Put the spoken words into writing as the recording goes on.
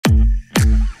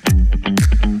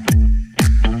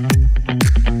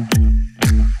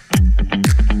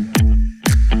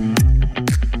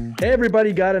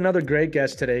everybody, got another great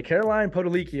guest today. Caroline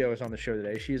Potolicchio is on the show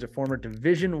today. She is a former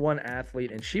Division I athlete,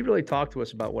 and she really talked to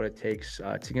us about what it takes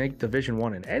to make Division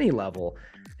I in any level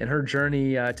and her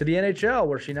journey to the NHL,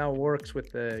 where she now works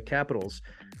with the Capitals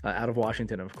out of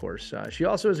Washington, of course. She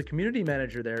also is a community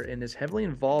manager there and is heavily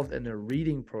involved in their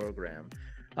reading program,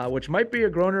 which might be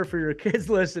a groaner for your kids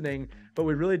listening, but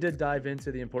we really did dive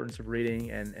into the importance of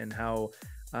reading and how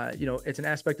it's an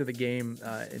aspect of the game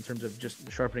in terms of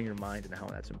just sharpening your mind and how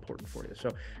that's important for you.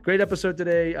 So great episode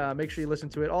today. Make sure you listen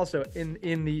to it. Also,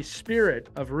 in the spirit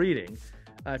of reading,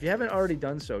 if you haven't already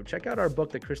done so, check out our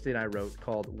book that Christy and I wrote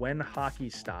called When Hockey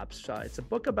Stops. It's a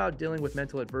book about dealing with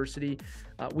mental adversity.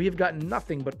 We have gotten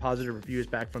nothing but positive reviews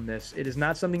back from this. It is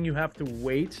not something you have to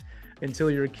wait until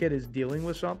your kid is dealing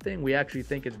with something. We actually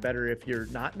think it's better if you're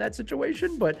not in that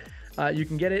situation, but you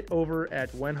can get it over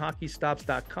at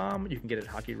whenhockeystops.com. You can get it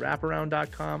at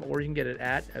hockeywraparound.com, or you can get it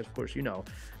at, as of course,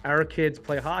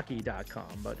 ourkidsplayhockey.com.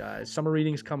 But summer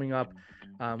reading's coming up.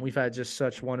 We've had just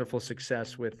such wonderful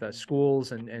success with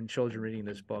schools and children reading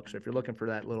this book. So if you're looking for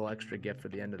that little extra gift for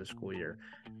the end of the school year,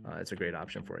 it's a great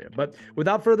option for you. But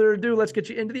without further ado, let's get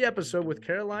you into the episode with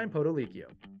Caroline Potolicchio.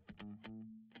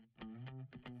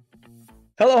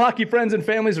 Hello, hockey friends and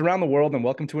families around the world, and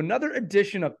welcome to another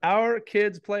edition of Our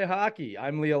Kids Play Hockey.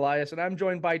 I'm Lee Elias, and I'm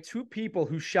joined by two people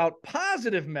who shout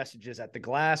positive messages at the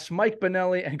glass, Mike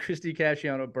Bonelli and Christy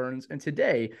Casciano-Burns. And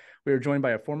today, we are joined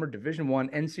by a former Division I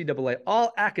NCAA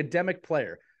all-academic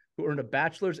player who earned a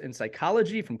bachelor's in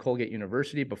psychology from Colgate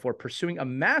University before pursuing a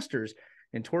master's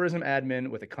in tourism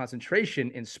admin with a concentration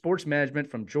in sports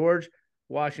management from George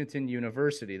Washington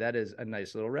University. That is a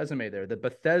nice little resume there. The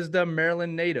Bethesda,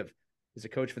 Maryland native is a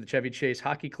coach for the Chevy Chase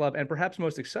Hockey Club, and perhaps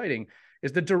most exciting,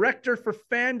 is the director for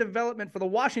fan development for the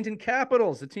Washington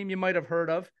Capitals, the team you might have heard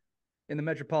of in the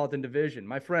Metropolitan Division.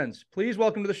 My friends, please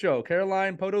welcome to the show,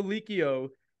 Caroline Potolicchio.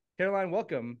 Caroline,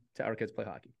 welcome to Our Kids Play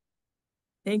Hockey.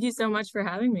 Thank you so much for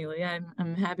having me, Lee.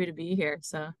 I'm happy to be here,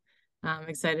 so I'm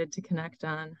excited to connect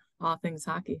on all things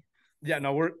hockey. Yeah,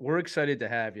 no, we're excited to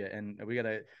have you, and we got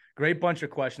a great bunch of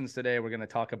questions today. We're going to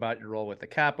talk about your role with the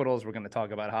Capitals. We're going to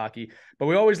talk about hockey, but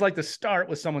we always like to start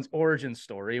with someone's origin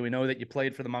story. We know that you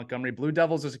played for the Montgomery Blue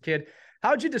Devils as a kid.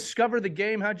 How'd you discover the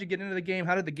game? How'd you get into the game?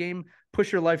 How did the game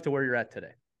push your life to where you're at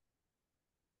today?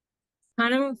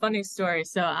 Kind of a funny story.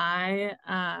 So I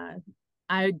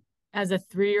as a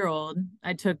 3-year-old,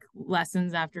 I took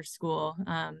lessons after school.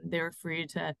 They were free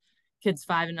to kids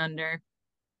 5 and under.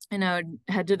 And I would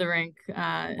head to the rink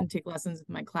and take lessons with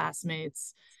my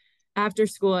classmates after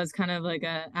school as kind of like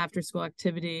a after school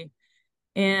activity.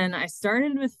 And I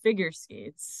started with figure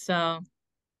skates. So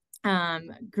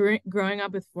growing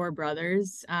up with 4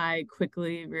 brothers, I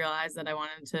quickly realized that I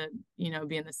wanted to,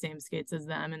 be in the same skates as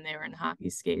them, and they were in hockey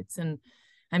skates. And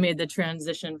I made the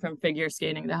transition from figure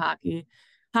skating to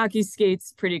hockey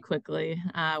skates pretty quickly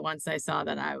once I saw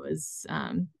that I was,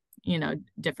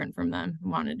 different from them,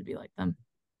 wanted to be like them.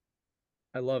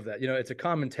 I love that. It's a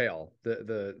common tale,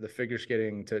 the figure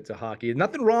skating to hockey.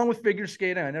 Nothing wrong with figure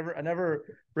skating. I never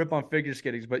rip on figure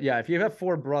skating, but yeah, if you have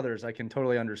 4 brothers, I can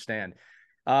totally understand.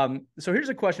 So here's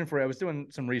a question for you. I was doing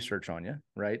some research on you,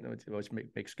 right? It always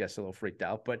makes guests a little freaked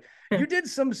out, but you did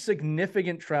some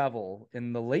significant travel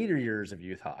in the later years of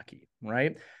youth hockey,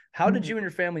 right? How did you and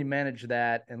your family manage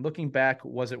that? And looking back,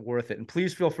 was it worth it? And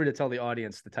please feel free to tell the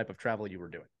audience the type of travel you were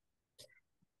doing.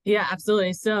 Yeah,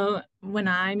 absolutely. So when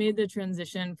I made the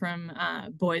transition from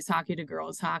boys hockey to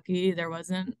girls hockey, there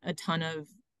wasn't a ton of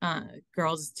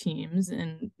girls teams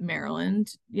in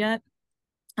Maryland yet.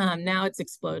 Now it's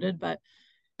exploded, but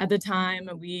at the time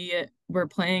we were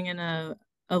playing in a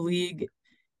league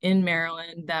in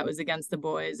Maryland that was against the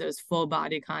boys. It was full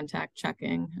body contact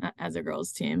checking as a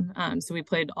girls team. So we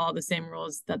played all the same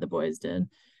rules that the boys did.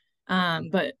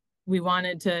 But we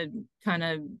wanted to kind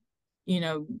of,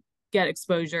 get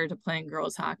exposure to playing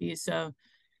girls hockey. So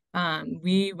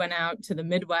we went out to the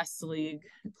Midwest League,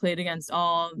 played against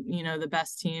all, the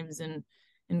best teams in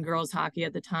girls hockey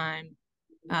at the time.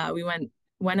 We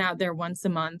went out there once a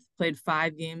month, played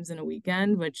 5 games in a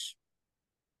weekend, which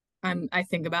I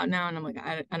think about now, and I'm like,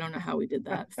 I don't know how we did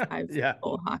that. 5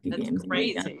 full hockey That's games.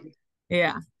 crazy.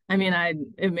 Yeah. I mean,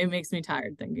 it makes me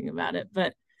tired thinking about it,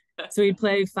 but so we'd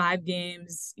play 5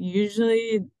 games,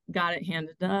 usually got it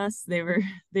handed to us. They were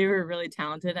really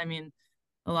talented. I mean,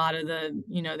 a lot of the,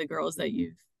 the girls that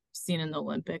you've seen in the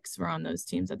Olympics were on those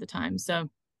teams at the time.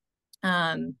 So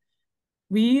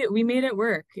we made it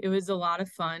work. It was a lot of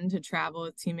fun to travel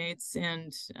with teammates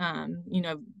and,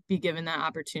 be given that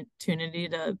opportunity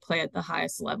to play at the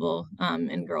highest level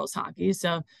in girls hockey.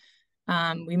 So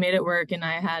we made it work, and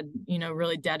I had,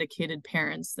 really dedicated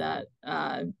parents that,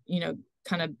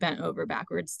 kind of bent over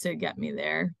backwards to get me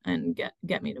there and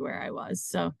get me to where I was.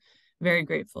 So very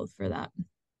grateful for that.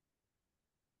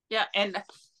 Yeah, and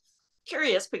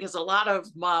curious because a lot of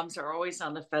moms are always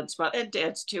on the fence about, and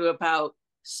dads too, about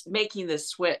making the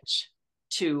switch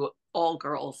to all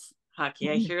girls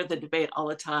hockey. I hear the debate all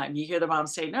the time. You hear the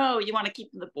moms say, no, you want to keep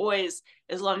the boys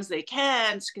as long as they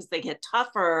can because they get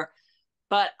tougher.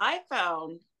 But I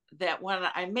found that when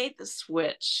I made the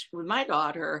switch with my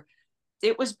daughter,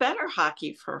 it was better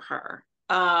hockey for her.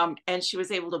 And she was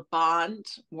able to bond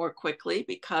more quickly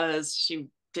because she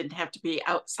didn't have to be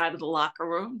outside of the locker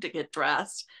room to get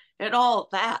dressed and all of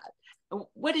that.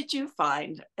 What did you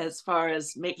find as far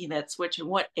as making that switch, and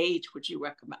what age would you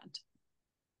recommend?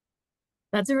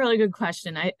 That's a really good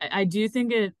question. I do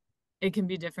think it can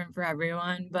be different for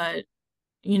everyone, but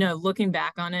looking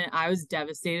back on it, I was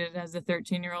devastated as a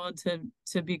 13-year-old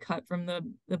to be cut from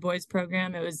the boys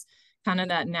program. It was kind of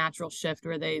that natural shift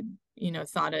where they,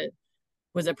 thought it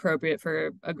was appropriate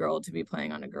for a girl to be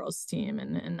playing on a girls' team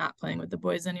and not playing with the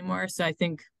boys anymore. So I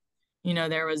think,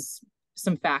 there was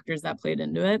some factors that played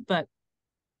into it, but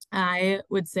I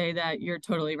would say that you're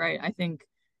totally right. I think,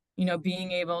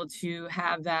 being able to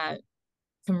have that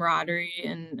camaraderie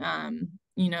and,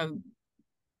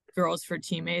 girls for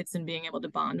teammates and being able to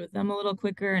bond with them a little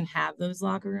quicker and have those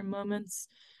locker room moments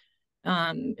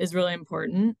is really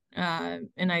important.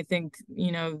 And I think,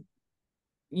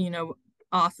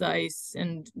 off the ice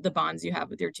and the bonds you have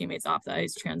with your teammates off the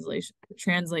ice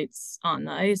translates on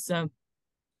the ice. So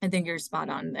I think you're spot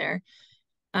on there.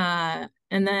 And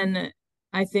then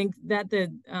I think that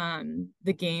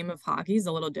the game of hockey is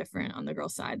a little different on the girl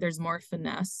side. There's more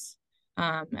finesse.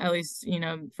 At least,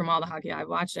 from all the hockey I've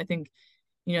watched, I think,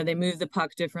 they move the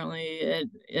puck differently.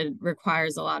 It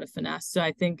requires a lot of finesse. So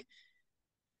I think,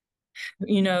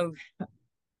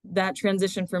 that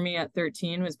transition for me at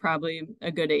 13 was probably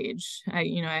a good age.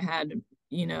 I had,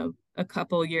 a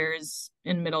couple years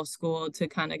in middle school to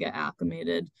kind of get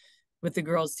acclimated with the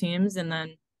girls teams. And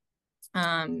then,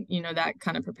 that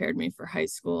kind of prepared me for high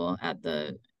school at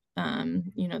the,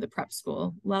 the prep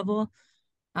school level.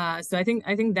 So I think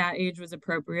that age was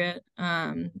appropriate.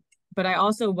 But I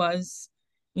also was,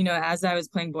 as I was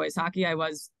playing boys hockey, I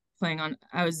was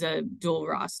a dual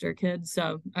roster kid.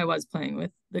 So I was playing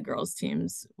with the girls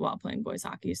teams while playing boys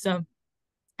hockey. So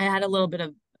I had a little bit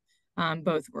of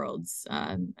both worlds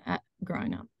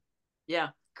growing up. Yeah,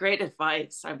 great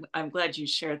advice. I'm glad you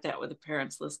shared that with the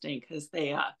parents listening, because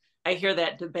I hear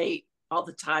that debate all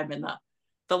the time in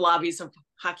the lobbies of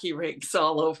hockey rinks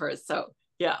all over. So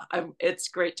yeah, it's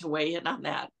great to weigh in on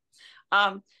that.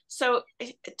 So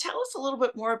tell us a little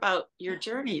bit more about your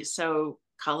journey. So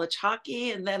college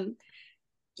hockey, and then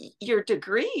your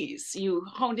degrees. You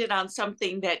honed in on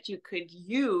something that you could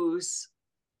use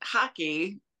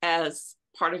hockey as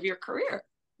part of your career.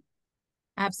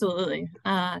 Absolutely.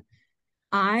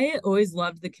 I always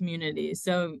loved the community.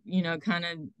 So, kind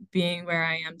of being where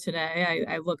I am today,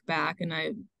 I look back and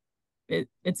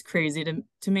it's crazy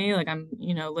to me. Like I'm,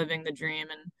 living the dream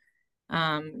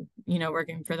and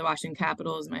working for the Washington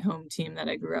Capitals, my home team that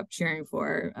I grew up cheering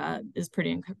for, is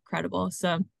pretty incredible.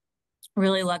 So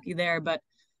really lucky there. But,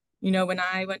 when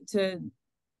I went to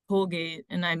Colgate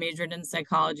and I majored in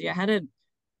psychology, I had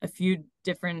a few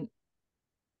different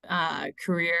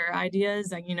career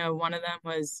ideas. Like, one of them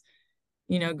was,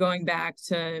 going back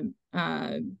to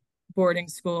boarding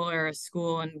school or a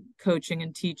school and coaching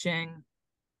and teaching.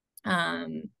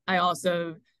 I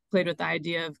also played with the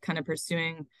idea of kind of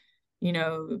pursuing,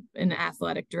 an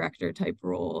athletic director type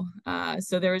role.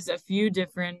 So there was a few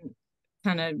different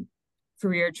kind of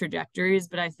career trajectories,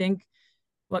 but I think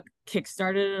what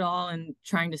kickstarted it all and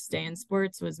trying to stay in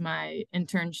sports was my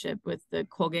internship with the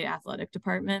Colgate athletic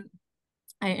department.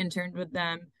 I interned with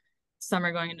them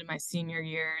summer going into my senior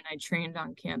year, and I trained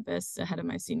on campus ahead of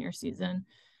my senior season.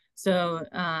 So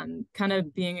kind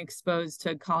of being exposed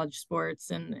to college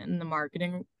sports and the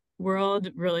marketing world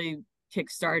really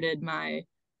kickstarted my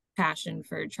passion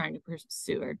for trying to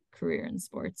pursue a career in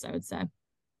sports, I would say.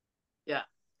 Yeah.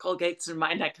 Colgate's in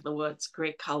my neck of the woods.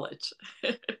 Great college.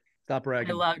 Stop I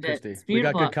bragging, loved it. Christy. It's We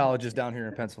got beautiful. good colleges down here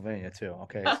in Pennsylvania too.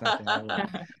 Okay, it's nothing.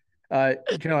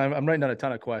 I'm writing down a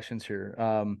ton of questions here.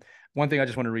 One thing I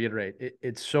just want to reiterate: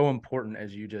 it's so important,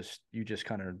 as you just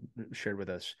kind of shared with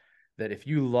us, that if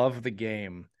you love the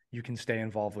game, you can stay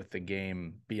involved with the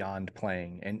game beyond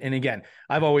playing. And again,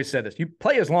 I've always said this: you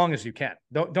play as long as you can.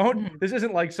 Don't. Mhm. This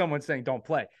isn't like someone saying don't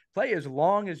play. Play as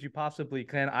long as you possibly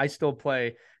can. I still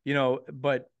play,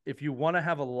 but if you want to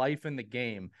have a life in the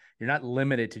game, you're not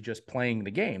limited to just playing the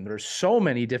game. There's so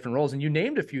many different roles, and you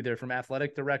named a few there, from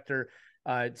athletic director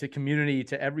to community,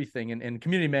 to everything. And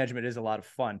community management is a lot of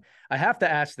fun. I have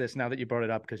to ask this now that you brought it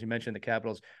up, because you mentioned the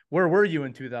Capitals. Where were you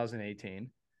in 2018?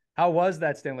 How was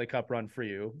that Stanley Cup run for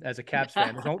you as a Caps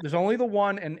fan? There's only the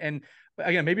one. And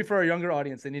again, maybe for our younger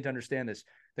audience, they need to understand this.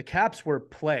 The Caps were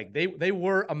plagued. They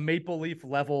were a Maple Leaf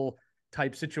level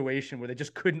type situation where they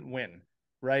just couldn't win,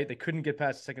 right? They couldn't get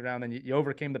past the second round. And you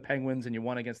overcame the Penguins and you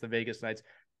won against the Vegas Knights.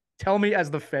 Tell me,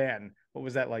 as the fan, what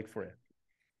was that like for you?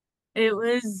 It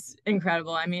was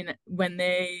incredible. I mean, when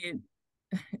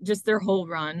just their whole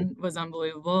run was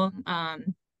unbelievable.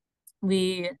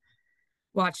 We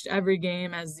watched every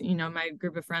game, as you know, my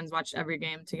group of friends watched every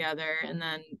game together. And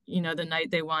then, the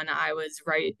night they won, I was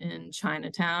right in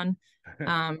Chinatown,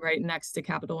 right next to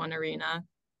Capital One Arena.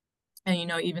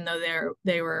 And, even though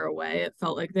they were away, it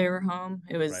felt like they were home.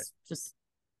 It was just,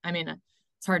 I mean,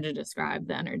 it's hard to describe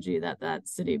the energy that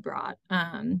city brought.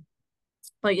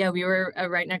 But yeah, we were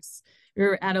we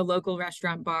were at a local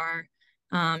restaurant bar.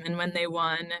 And when they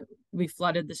won, we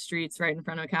flooded the streets right in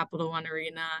front of Capital One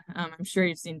Arena. I'm sure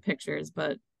you've seen pictures,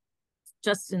 but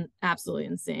just absolutely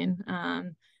insane.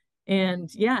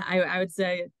 And yeah, I would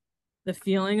say the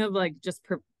feeling of like just,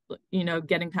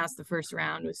 getting past the first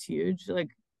round was huge. Like,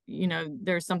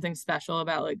 there's something special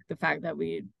about like the fact that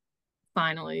we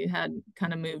finally had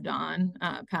kind of moved on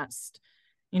past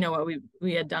what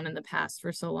we had done in the past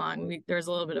for so long. There's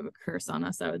a little bit of a curse on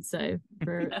us, I would say,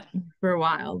 for a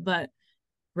while, but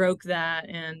broke that.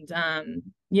 And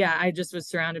yeah, I just was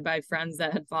surrounded by friends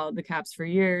that had followed the Caps for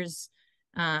years.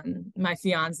 My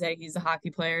fiance, he's a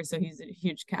hockey player, so he's a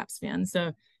huge Caps fan.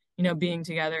 So, being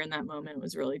together in that moment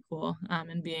was really cool.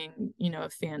 And being, a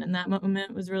fan in that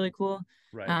moment was really cool.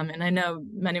 Right. And I know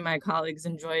many of my colleagues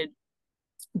enjoyed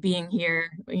being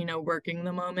here, working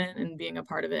the moment and being a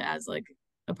part of it as like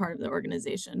a part of the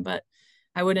organization. But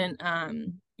I wouldn't,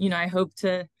 I hope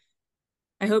that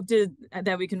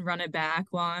we can run it back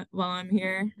while I'm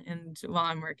here and while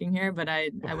I'm working here, but I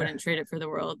wouldn't trade it for the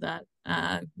world that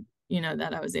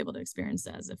that I was able to experience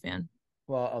as a fan.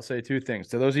 Well, I'll say two things.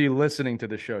 To those of you listening to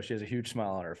the show, she has a huge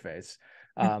smile on her face.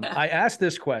 I asked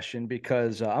this question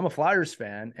because I'm a Flyers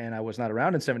fan and I was not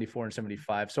around in 74 and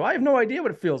 75. So I have no idea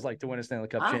what it feels like to win a Stanley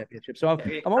Cup championship. So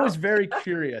I'm always very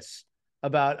curious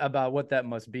about what that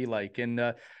must be like.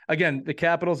 And again, the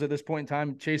Capitals at this point in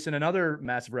time chasing another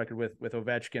massive record with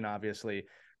Ovechkin, obviously,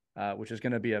 which is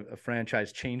going to be a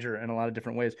franchise changer in a lot of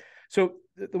different ways. So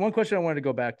the one question I wanted to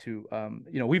go back to,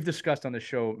 we've discussed on the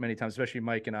show many times, especially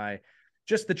Mike and I,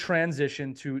 just the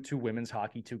transition to women's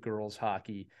hockey, to girls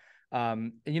hockey.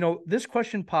 This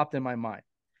question popped in my mind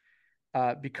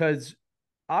because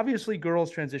obviously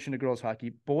girls transition to girls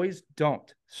hockey, boys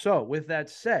don't. So with that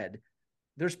said,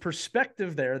 there's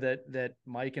perspective there that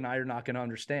Mike and I are not going to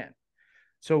understand.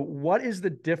 So what is the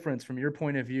difference from your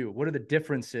point of view? What are the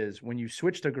differences when you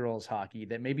switch to girls hockey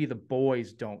that maybe the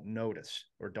boys don't notice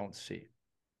or don't see?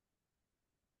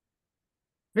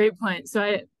 Great point.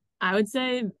 So I would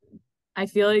say, I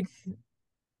feel like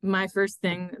my first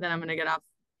thing that I'm going to get off,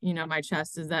 my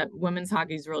chest is that women's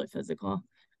hockey is really physical.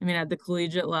 I mean, at the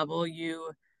collegiate level,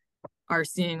 you are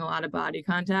seeing a lot of body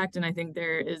contact. And I think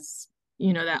there is,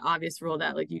 that obvious rule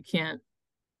that like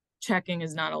checking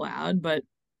is not allowed, but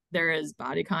there is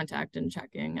body contact and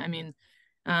checking. I mean,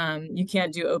 you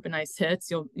can't do open ice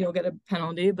hits. You'll get a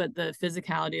penalty, but the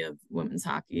physicality of women's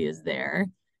hockey is there.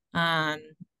 And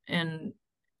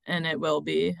it will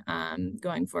be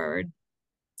going forward.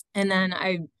 And then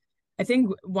I think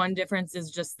one difference is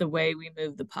just the way we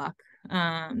move the puck,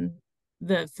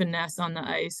 the finesse on the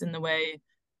ice and the way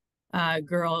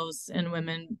girls and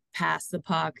women pass the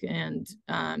puck and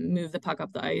move the puck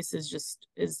up the ice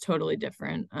is totally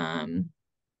different.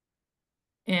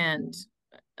 And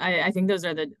I think those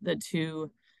are the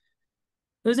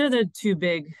two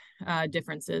big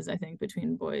differences, I think,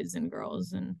 between boys and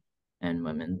girls and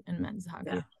women and men's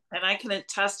hockey. Yeah. And I can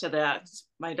attest to that.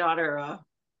 My daughter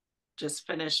just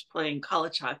finished playing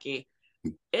college hockey.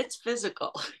 It's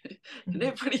physical. And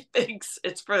everybody thinks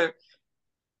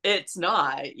it's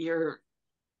not. You're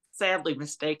sadly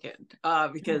mistaken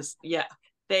because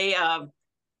they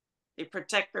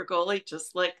protect their goalie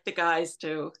just like the guys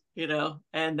do,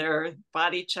 and they're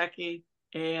body checking,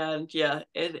 and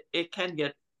it can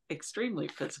get extremely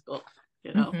physical,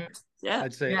 Yeah,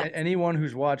 I'd say anyone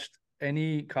who's watched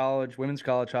any women's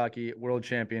college hockey, world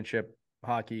championship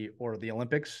hockey, or the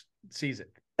Olympics sees it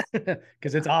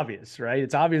because it's obvious, right?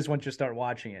 It's obvious once you start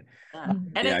watching it. And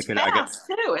it's fast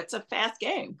too. It's a fast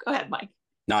game. Go ahead, Mike.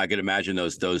 No, I could imagine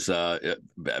those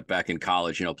back in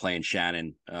college, playing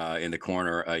Shannon in the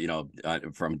corner,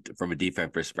 from a defense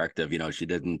perspective.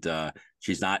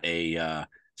 She's not a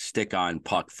stick on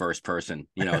puck first person,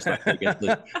 so I think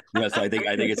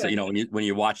it's, when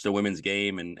you watch the women's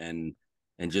game and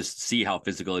just see how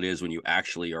physical it is when you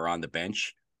actually are on the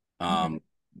bench.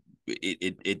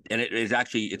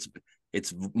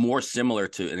 It's more similar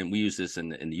to, and we use this in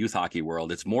the youth hockey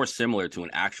world, it's more similar to an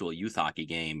actual youth hockey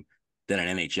game than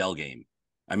an NHL game.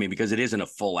 I mean, because it isn't a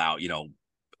full out,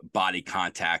 body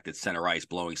contact at center ice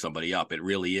blowing somebody up. It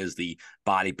really is the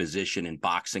body position and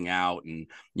boxing out and,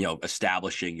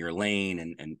 establishing your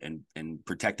lane and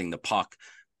protecting the puck.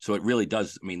 So it really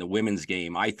does. I mean, the women's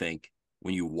game, I think,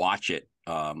 when you watch it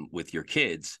with your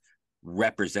kids,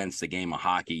 represents the game of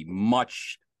hockey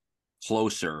much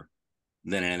closer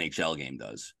than an NHL game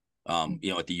does,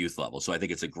 at the youth level. So I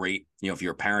think it's a great, if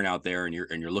you're a parent out there and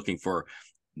you're looking for,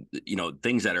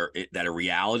 things that are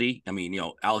reality. I mean,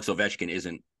 Alex Ovechkin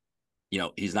isn't,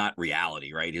 he's not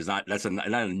reality, right? That's not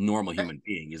a normal human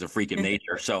being. He's a freak of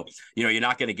nature. So, you're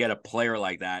not going to get a player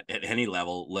like that at any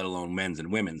level, let alone men's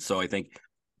and women's. So I think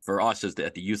for us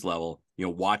at the youth level,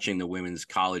 watching the women's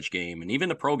college game and even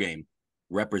the pro game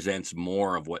represents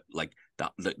more of what, like,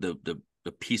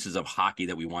 the pieces of hockey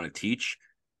that we want to teach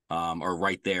are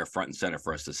right there front and center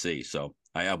for us to see. So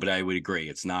but I would agree.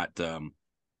 It's not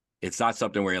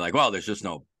something where you're like, well, there's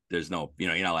no,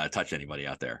 you're not allowed to touch anybody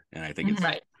out there. And I think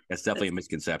it's definitely a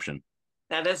misconception.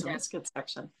 That is a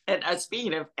misconception. And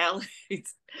speaking of Alex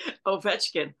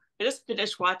Ovechkin, I just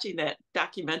finished watching that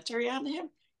documentary on him.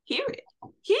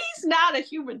 He's not a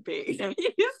human being. I mean,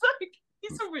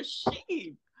 he's a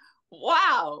machine.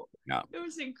 Wow. Yeah. It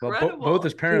was incredible. Well, both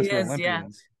his parents were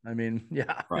Olympians. Yeah. I mean,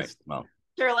 yeah. Right. Well,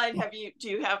 Caroline, do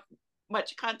you have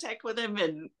much contact with him,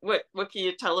 and what can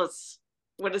you tell us?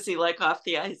 What is he like off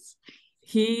the ice?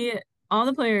 All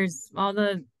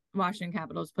the Washington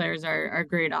Capitals players are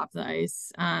great off the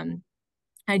ice.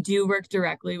 I do work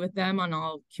directly with them on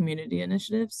all community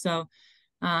initiatives. So,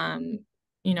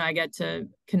 I get to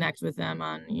connect with them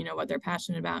on, what they're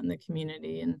passionate about in the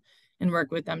community and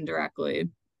work with them directly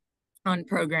on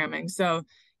programming. So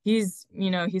he's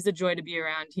a joy to be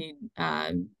around.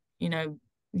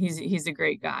 He's a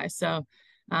great guy. So,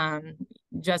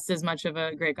 just as much of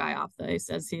a great guy off the ice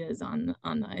as he is on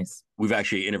the ice. We've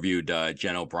actually interviewed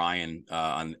Jen O'Brien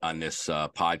on this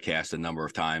podcast a number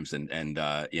of times, and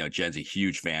Jen's a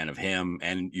huge fan of him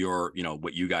and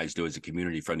what you guys do as a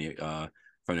community from the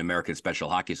American Special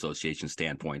Hockey Association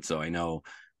standpoint. So I know,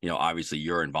 obviously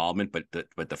your involvement, but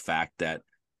the fact that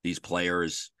these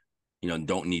players,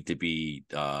 don't need to be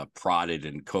prodded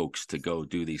and coaxed to go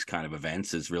do these kind of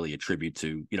events is really a tribute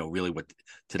to, really what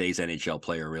today's NHL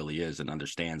player really is and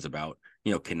understands about,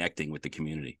 connecting with the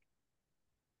community.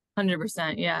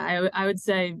 100%. Yeah. I would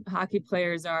say hockey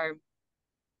players are,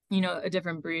 a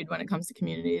different breed when it comes to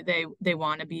community. They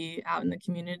want to be out in the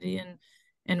community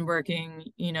and working,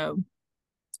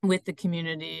 with the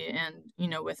community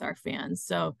and, with our fans.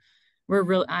 So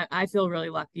I feel really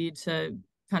lucky to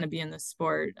kind of be in the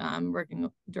sport, working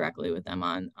directly with them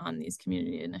on these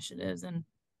community initiatives. And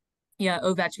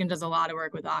Ovechkin does a lot of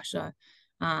work with Asha.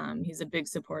 He's a big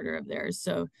supporter of theirs.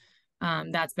 So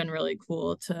that's been really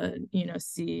cool to,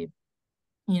 see,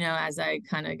 as I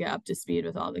kind of get up to speed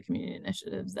with all the community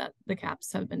initiatives that the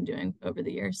Caps have been doing over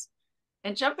the years.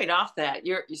 And jumping off that,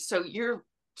 your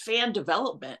fan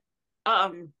development,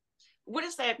 what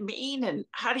does that mean, and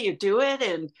how do you do it,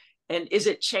 and is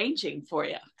it changing for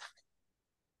you?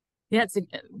 Yeah, it's a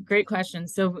great question.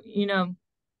 So,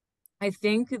 I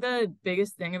think the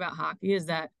biggest thing about hockey is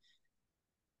that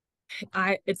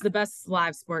it's the best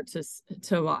live sport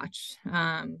to watch,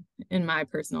 in my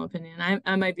personal opinion.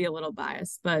 I might be a little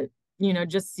biased, but,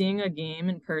 just seeing a game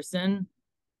in person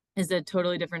is a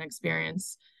totally different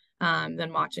experience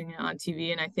than watching it on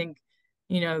TV. And I think,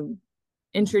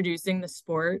 introducing the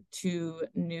sport to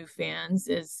new fans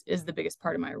is the biggest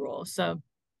part of my role. So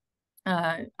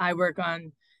I work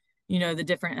on the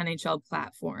different NHL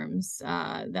platforms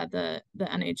that the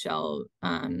NHL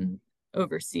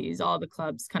oversees. All the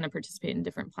clubs kind of participate in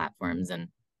different platforms, and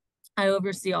I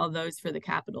oversee all those for the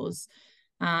Capitals.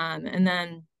 And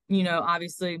then,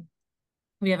 obviously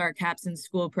we have our Caps in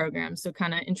School program. So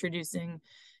kind of introducing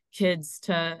kids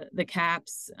to the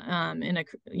Caps in a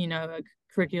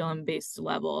curriculum-based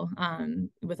level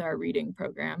with our reading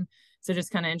program. So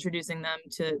just kind of introducing them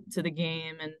to the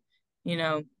game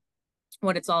and,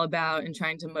 what it's all about, and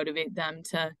trying to motivate them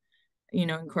to,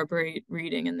 incorporate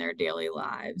reading in their daily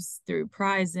lives through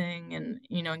prizing and,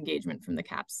 engagement from the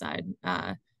Caps side.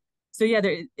 So yeah,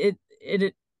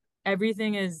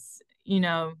 everything is,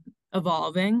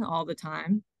 evolving all the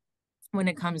time when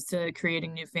it comes to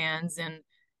creating new fans and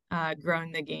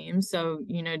growing the game. So,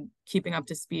 keeping up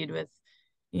to speed with,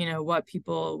 what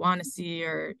people want to see,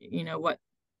 or, what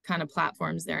kind of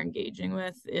platforms they're engaging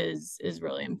with is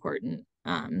really important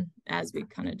as we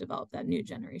kind of develop that new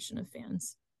generation of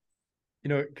fans.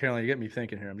 Caroline, you get me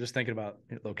thinking here. I'm just thinking about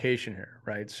location here,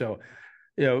 right? So,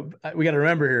 we got to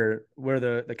remember here where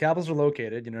the Capitals are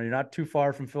located. You're not too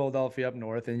far from Philadelphia up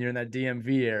north, and you're in that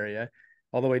DMV area,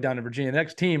 all the way down to Virginia. The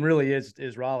next team really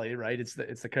is Raleigh, right? It's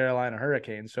the Carolina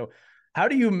Hurricanes. So, how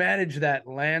do you manage that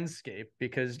landscape?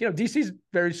 Because DC is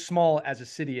very small as a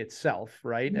city itself,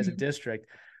 right? As a district.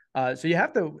 So you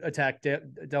have to attack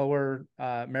Delaware,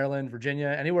 Maryland, Virginia,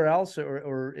 anywhere else,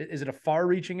 or is it a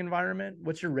far-reaching environment?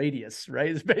 What's your radius, right?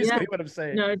 Is basically what I'm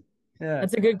saying. No,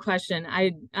 that's a good question.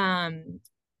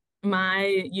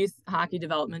 My youth hockey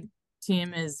development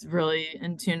team is really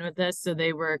in tune with this, so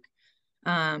they work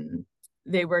at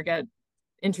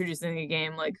introducing the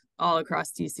game like all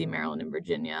across DC, Maryland, and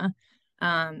Virginia.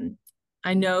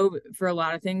 I know for a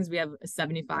lot of things we have a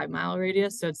 75-mile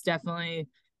radius, so it's definitely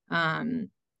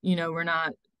we're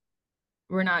not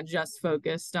just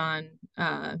focused on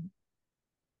DC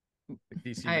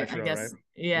Metro, I guess, right?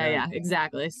 Yeah,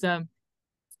 exactly. So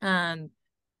I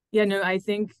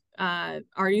think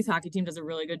our youth hockey team does a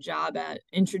really good job at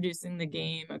introducing the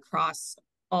game across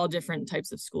all different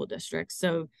types of school districts.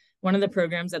 So one of the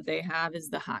programs that they have is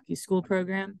the hockey school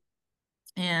program,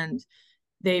 and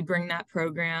they bring that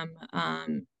program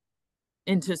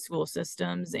into school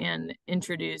systems and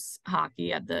introduce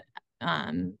hockey at the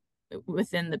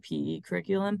within the PE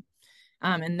curriculum.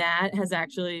 And that has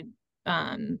actually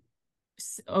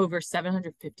over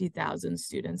 750,000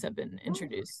 students have been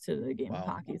introduced to the game of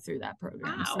hockey through that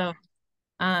program. Wow. So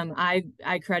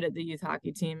I credit the youth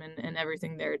hockey team and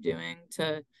everything they're doing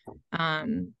to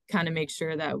kind of make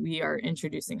sure that we are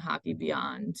introducing hockey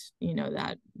beyond,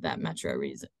 that metro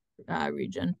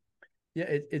region. Yeah,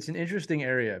 it's an interesting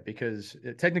area because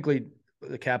technically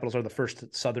the Capitals are the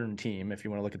first Southern team, if you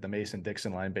want to look at the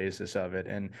Mason-Dixon line basis of it.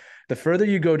 And the further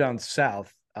you go down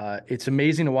south, it's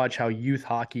amazing to watch how youth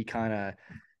hockey kind of,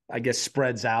 I guess,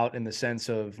 spreads out in the sense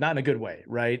of not in a good way,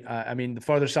 right? I mean, the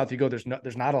farther south you go, there's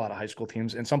not a lot of high school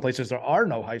teams. In some places, there are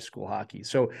no high school hockey.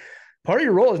 So part of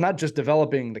your role is not just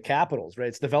developing the Capitals, right?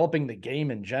 It's developing the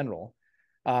game in general.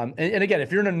 And again,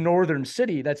 if you're in a northern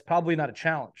city, that's probably not a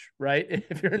challenge, right?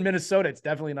 If you're in Minnesota, it's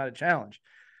definitely not a challenge.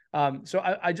 So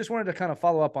I just wanted to kind of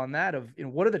follow up on that of,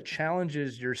 what are the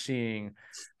challenges you're seeing?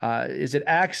 Is it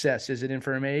access? Is it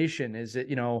information? Is it,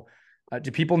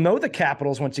 do people know the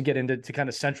Capitals once you get into kind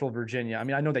of central Virginia? I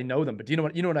mean, I know they know them, but do you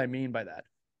know what I mean by that?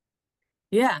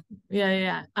 Yeah.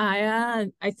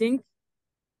 I think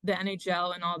the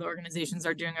NHL and all the organizations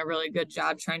are doing a really good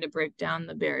job trying to break down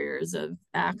the barriers of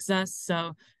access.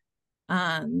 So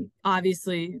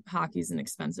obviously hockey's an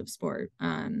expensive sport.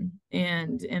 And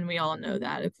we all know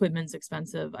that equipment's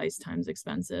expensive, ice time's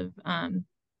expensive.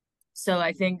 So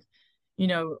I think,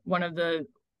 one of the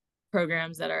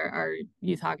programs that our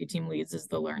youth hockey team leads is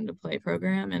the Learn to Play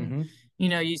program. And,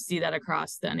 you see that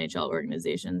across the NHL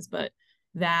organizations, but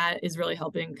that is really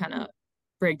helping kind of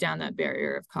break down that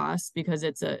barrier of cost, because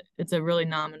it's a really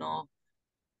nominal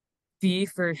fee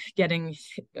for getting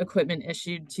equipment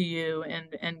issued to you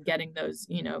and getting those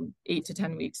 8 to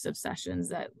 10 weeks of sessions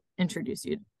that introduce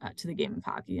you to the game of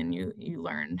hockey, and you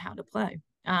learn how to play.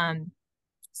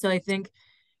 So I think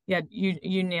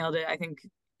you nailed it. I think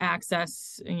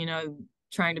access,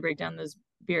 trying to break down those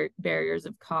barriers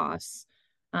of costs.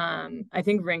 I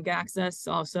think rink access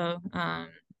also,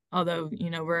 although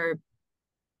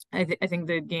I think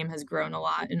the game has grown a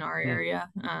lot in our area.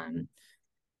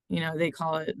 They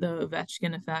call it the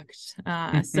Ovechkin effect.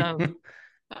 So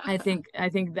I think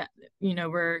that,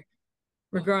 we're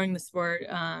growing the sport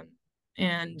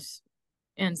and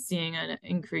seeing an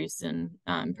increase in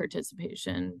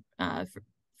participation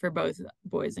for both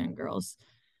boys and girls,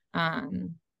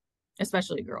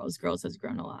 especially girls. Girls has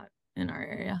grown a lot in our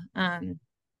area.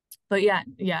 But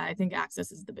I think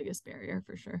access is the biggest barrier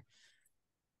for sure.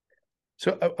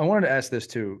 So I wanted to ask this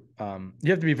too. You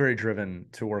have to be very driven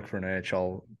to work for an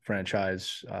NHL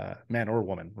franchise, man or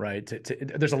woman, right?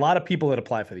 There's a lot of people that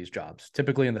apply for these jobs,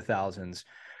 typically in the thousands.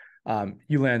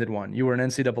 You landed one. You were an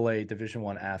NCAA Division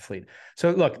I athlete. So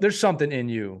look, there's something in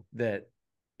you that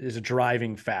is a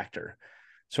driving factor.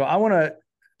 So I want to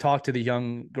talk to the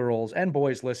young girls and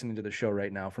boys listening to the show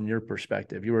right now from your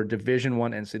perspective. You were a Division I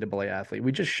NCAA athlete.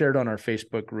 We just shared on our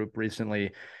Facebook group recently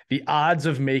the odds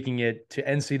of making it to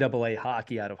NCAA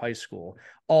hockey out of high school,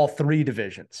 all 3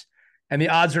 divisions. And the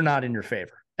odds are not in your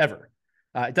favor, ever.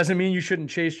 It doesn't mean you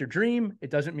shouldn't chase your dream. It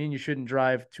doesn't mean you shouldn't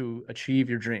drive to achieve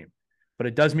your dream. But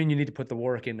it does mean you need to put the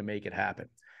work in to make it happen.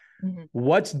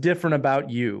 What's different about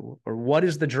you, or what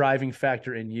is the driving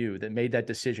factor in you that made that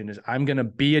decision? Is I'm going to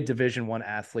be a Division I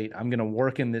athlete. I'm going to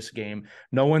work in this game.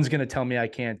 No one's going to tell me I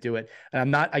can't do it.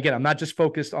 And I'm not just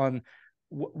focused on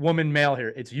woman, male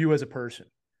here. It's you as a person.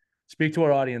 Speak to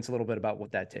our audience a little bit about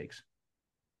what that takes.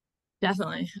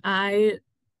 Definitely. I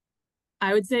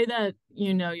would say that,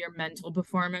 your mental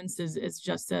performance is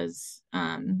just as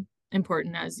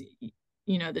important as,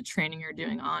 the training you're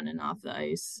doing on and off the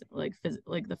ice, like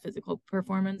the physical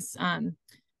performance.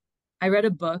 I read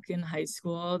a book in high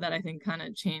school that I think kind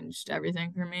of changed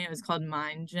everything for me. It was called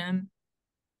Mind Gym.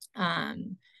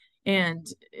 And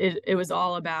it was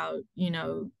all about,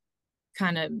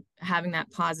 kind of having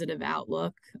that positive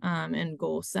outlook and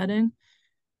goal setting.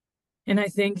 And I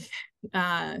think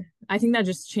that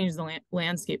just changed the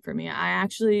landscape for me. I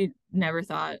actually never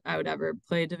thought I would ever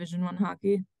play Division I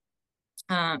hockey.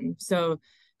 So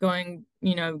going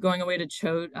away to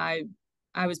Choate, I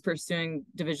was pursuing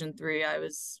Division III. I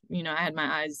was, I had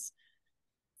my eyes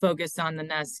focused on the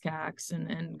NESCACs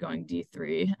and going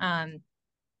D3, and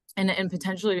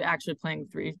potentially actually playing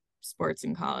 3 sports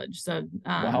in college. So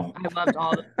Wow. I loved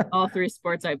all 3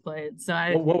 sports I played.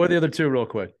 So What were the other 2 real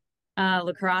quick?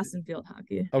 Lacrosse and field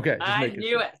hockey. Okay, I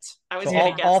knew it. I was so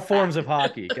going to guess all that. forms of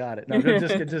hockey. Got it. No,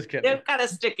 just kidding. They've got a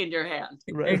stick in your hand.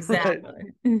 Right,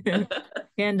 exactly.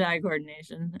 Hand-eye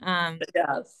coordination.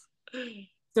 Yes.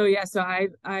 So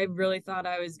I really thought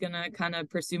I was gonna kind of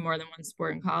pursue more than one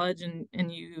sport in college, and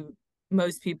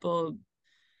most people,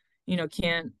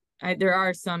 can't. There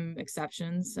are some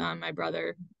exceptions. My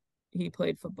brother, he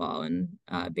played football and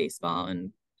baseball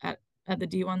and at the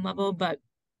D1 level, but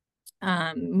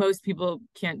most people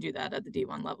can't do that at the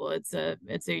D1 level. It's a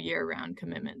year-round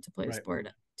commitment to play a sport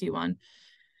at D1.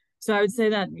 So I would say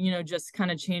that, just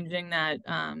kind of changing that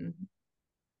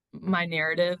my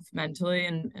narrative mentally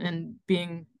and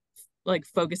being like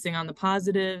focusing on the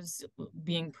positives,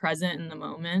 being present in the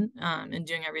moment, and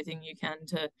doing everything you can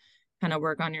to kind of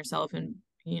work on yourself and,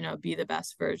 be the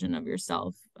best version of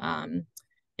yourself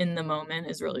in the moment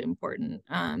is really important.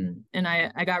 And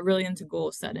I got really into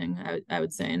goal setting. I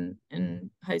would say in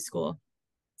high school,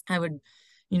 I would,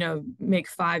 make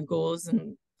 5 goals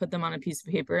and put them on a piece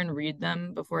of paper and read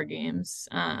them before games,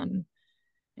 and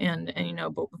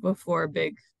before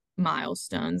big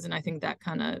milestones. And I think that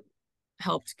kind of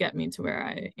helped get me to where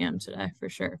I am today, for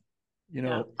sure.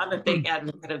 I'm a big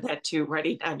advocate of that too,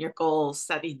 writing down your goals,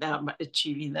 setting them,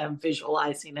 achieving them,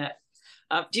 visualizing it.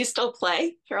 Do you still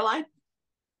play, Caroline?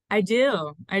 I do.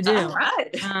 All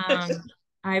right.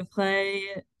 I play,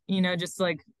 just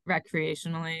like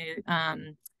recreationally.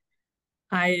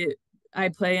 I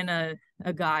play in a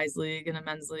guys league and a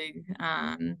men's league,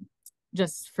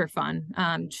 just for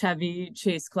fun. Chevy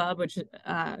Chase Club, which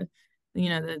the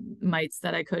mites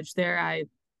that I coach there,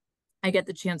 I get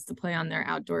the chance to play on their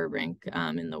outdoor rink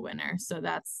in the winter, so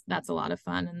that's a lot of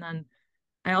fun. And then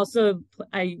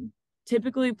I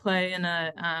typically play in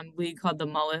a league called the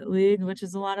Mullet League, which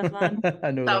is a lot of fun. I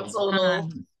know Sounds that. a little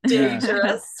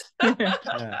dangerous.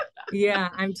 Yeah,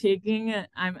 I'm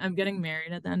getting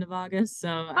married at the end of August,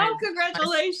 so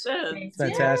congratulations!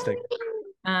 Fantastic.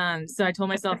 So I told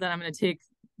myself that I'm going to take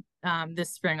this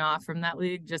spring off from that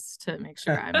league just to make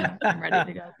sure I'm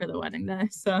ready to go for the wedding day.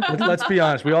 So let's be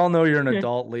honest, we all know you're an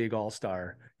adult league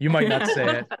all-star. You might not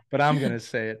say it, but I'm going to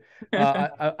say it.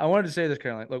 I wanted to say this,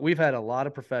 Caroline. Look, we've had a lot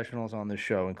of professionals on this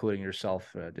show, including yourself,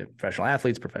 professional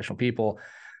athletes, professional people.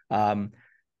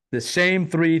 The same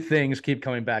 3 things keep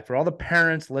coming back for all the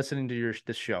parents listening to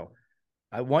this show.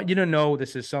 I want you to know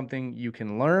this is something you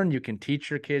can learn, you can teach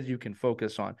your kids, you can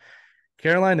focus on.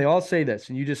 Caroline, they all say this,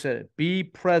 and you just said it. Be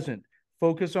present.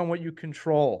 Focus on what you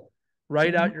control.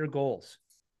 Write out your goals,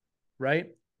 right?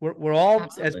 We're all,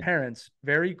 as parents,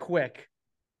 very quick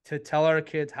to tell our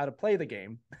kids how to play the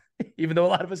game, even though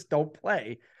a lot of us don't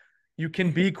play. You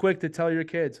can be quick to tell your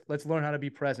kids, let's learn how to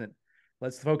be present.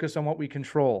 Let's focus on what we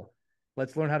control.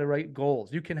 Let's learn how to write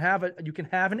goals. You can have an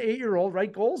 8-year-old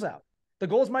write goals out. The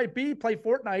goals might be play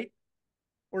Fortnite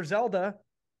or Zelda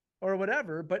or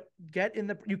whatever, but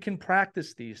you can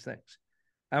practice these things.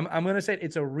 I'm going to say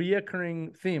it's a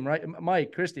reoccurring theme, right?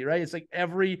 Mike, Christy, right? It's like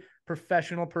every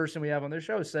professional person we have on their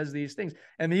show says these things.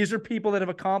 And these are people that have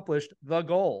accomplished the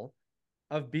goal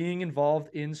of being involved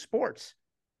in sports.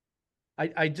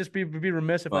 I'd just be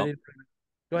remiss if I didn't.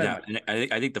 Go ahead. Yeah,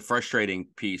 and I think the frustrating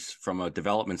piece from a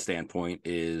development standpoint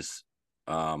is,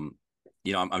 I'm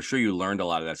sure you learned a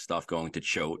lot of that stuff going to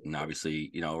Choate, and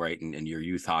obviously, right in your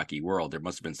youth hockey world, there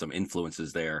must have been some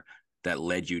influences there that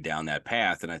led you down that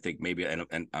path. And I think maybe, and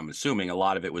I'm assuming a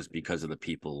lot of it was because of the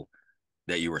people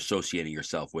that you were associating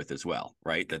yourself with as well,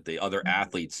 right? That the other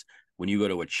athletes when you go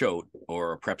to a choate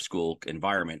or a prep school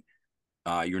environment,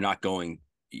 you're not going,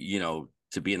 to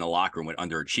be in the locker room with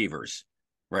underachievers,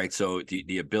 right? So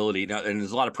the ability now, and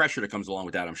there's a lot of pressure that comes along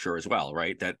with that, I'm sure as well,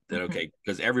 right? That okay,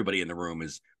 because everybody in the room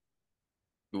is,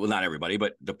 well, not everybody,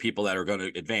 but the people that are going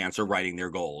to advance are writing their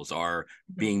goals, are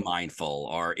being mindful,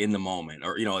 are in the moment,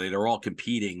 or they're all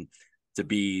competing to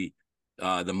be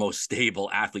the most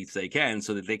stable athletes they can,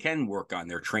 so that they can work on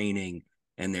their training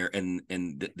and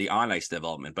the on ice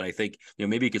development. But I think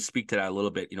maybe you could speak to that a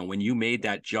little bit. When you made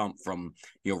that jump from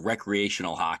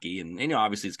recreational hockey, and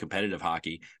obviously it's competitive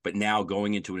hockey, but now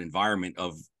going into an environment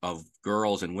of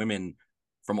girls and women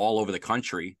from all over the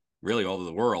country, really all over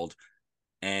the world.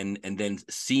 And then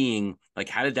seeing, like,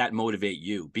 how did that motivate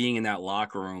you being in that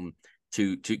locker room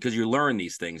to because you learn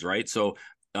these things, right? So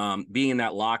being in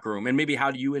that locker room, and maybe how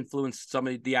do you influence some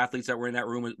of the athletes that were in that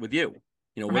room with you?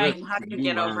 Right. How do you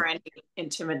get over any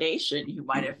intimidation you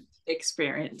might have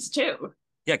experienced too?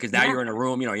 Yeah, because now you're in a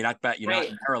room. You're not not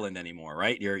in Maryland anymore,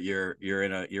 right? You're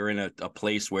in a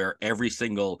place where every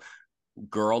single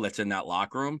girl that's in that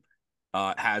locker room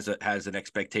has an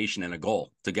expectation and a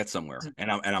goal to get somewhere. And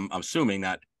I'm assuming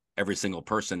that every single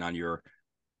person on your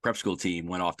prep school team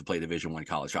went off to play Division I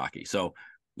college hockey. So,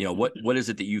 what is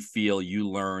it that you feel you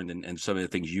learned, and some of the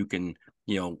things you can,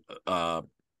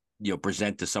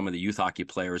 present to some of the youth hockey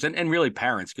players and really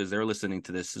parents, because they're listening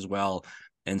to this as well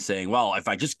and saying, well, if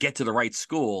I just get to the right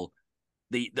school,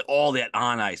 the all that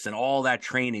on ice and all that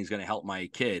training is going to help my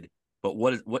kid. But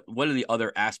what are the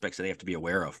other aspects that they have to be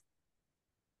aware of?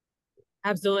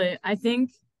 Absolutely. I think,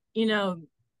 you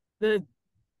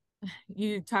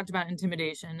talked about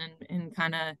intimidation and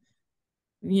kind of,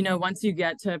 once you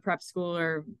get to prep school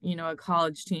or, a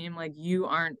college team, like, you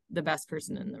aren't the best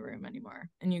person in the room anymore.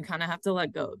 And you kind of have to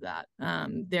let go of that.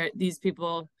 These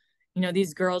people,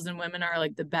 these girls and women are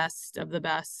like the best of the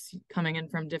best coming in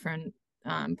from different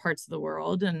parts of the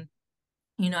world. And,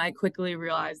 I quickly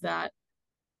realized that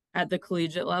at the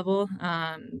collegiate level,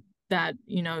 that,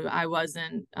 I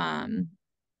wasn't,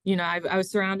 I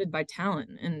was surrounded by talent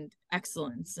and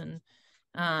excellence. And,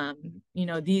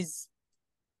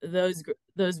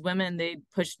 those women, they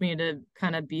pushed me to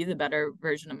kind of be the better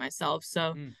version of myself.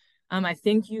 So, I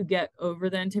think you get over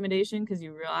the intimidation because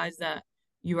you realize that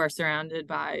you are surrounded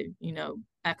by,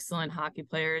 excellent hockey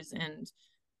players and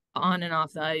on and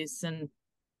off the ice. And,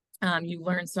 you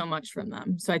learn so much from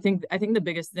them. So I think the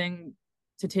biggest thing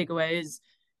to take away is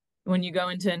when you go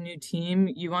into a new team,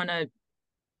 you want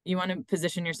to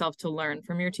position yourself to learn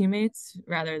from your teammates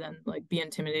rather than like be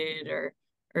intimidated or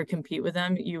compete with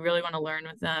them. You really want to learn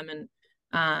with them, and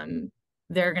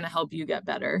they're going to help you get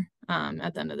better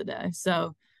at the end of the day.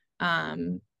 So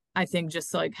I think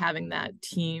just like having that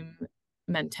team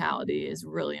mentality is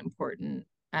really important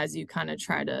as you kind of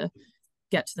try to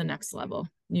get to the next level.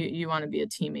 You want to be a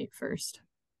teammate first.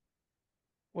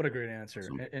 What a great answer.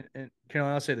 And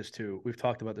Caroline, I'll say this too. We've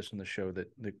talked about this on the show, that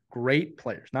the great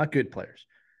players, not good players,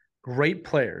 great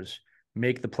players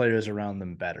make the players around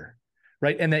them better,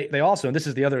 right? And they also, and this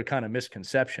is the other kind of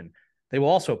misconception, they will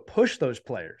also push those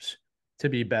players to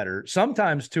be better,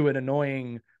 sometimes to an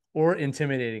annoying or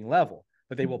intimidating level,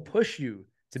 but they will push you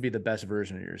to be the best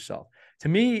version of yourself. To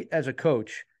me, as a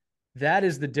coach, that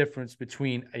is the difference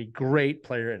between a great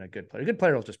player and a good player. A good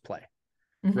player will just play,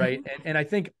 right? And I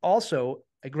think also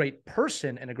a great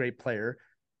person and a great player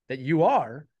that you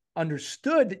are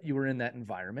understood that you were in that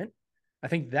environment. I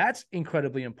think that's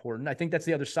incredibly important. I think that's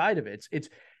the other side of it.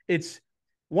 It's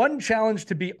one challenge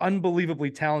to be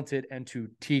unbelievably talented and to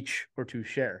teach or to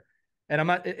share. And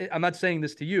I'm not saying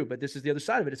this to you, but this is the other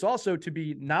side of it. It's also to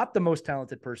be not the most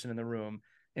talented person in the room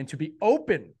and to be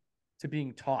open to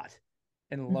being taught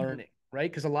and learning, right?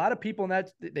 Because a lot of people in that,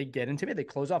 they get intimidated, they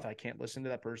close off. I can't listen to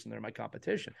that person. They're my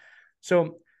competition.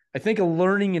 So I think a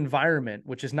learning environment,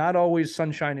 which is not always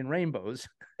sunshine and rainbows,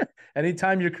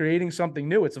 anytime you're creating something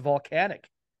new, it's volcanic,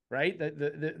 right?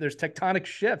 There's tectonic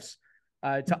shifts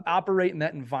to operate in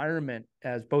that environment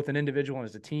as both an individual and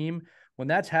as a team. When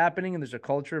that's happening and there's a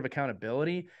culture of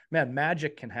accountability, man,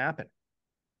 magic can happen.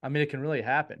 I mean, it can really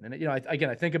happen. And,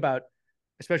 I think about,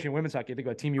 especially in women's hockey, I think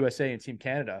about Team USA and Team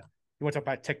Canada. You want to talk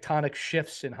about tectonic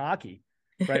shifts in hockey,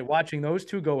 right? Watching those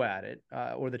two go at it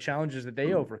or the challenges that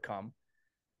they overcome.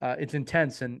 It's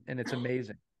intense and it's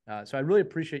amazing. So I really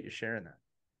appreciate you sharing that.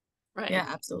 Right. Yeah,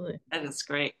 absolutely. That is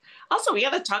great. Also, we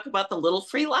got to talk about the Little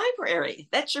Free Library.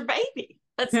 That's your baby.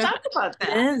 Let's talk about that.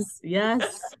 It is.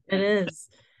 Yes, it is.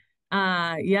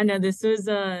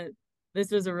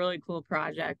 This was a really cool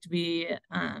project.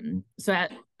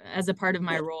 As a part of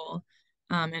my role,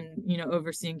 and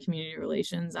overseeing community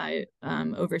relations, I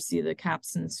oversee the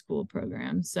Caps in School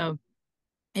program. So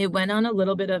it went on a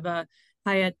little bit of a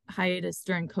hiatus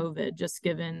during COVID, just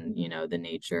given, you know, the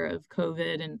nature of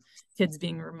COVID and kids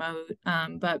being remote.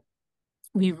 But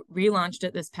we relaunched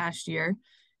it this past year,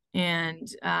 and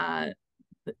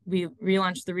we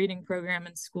relaunched the reading program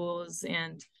in schools.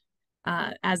 And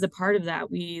as a part of that,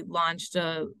 we launched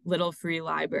a little free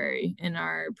library in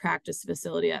our practice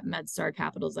facility at MedStar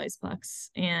Capitals Iceplex.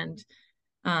 And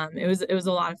it was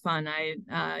a lot of fun.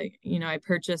 You know, I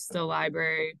purchased a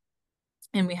library,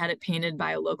 and we had it painted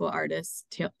by a local artist,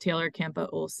 Taylor Campa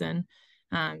Olson.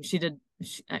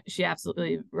 She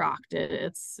absolutely rocked it.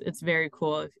 It's very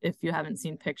cool. If you haven't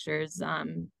seen pictures,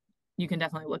 you can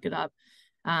definitely look it up.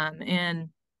 And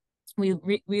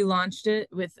we launched it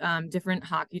with different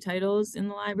hockey titles in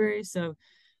the library. So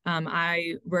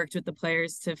I worked with the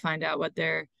players to find out what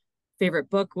their favorite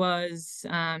book was,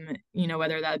 you know,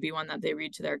 whether that would be one that they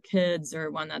read to their kids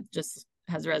or one that just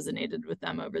has resonated with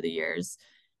them over the years.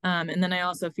 And then I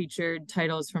also featured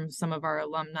titles from some of our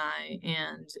alumni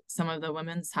and some of the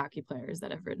women's hockey players that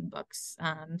have written books.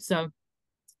 So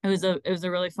it was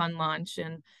a really fun launch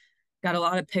and got a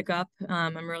lot of pickup.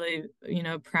 I'm really, you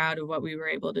know, proud of what we were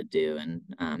able to do,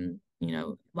 and you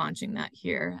know, launching that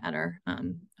here at our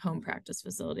home practice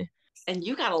facility. And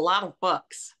you got a lot of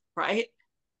books, right?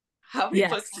 How many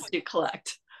books did you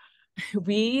collect?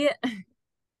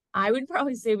 I would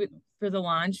probably say for the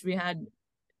launch, we had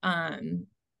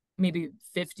maybe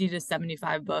 50 to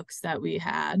 75 books that we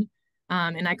had.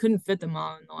 And I couldn't fit them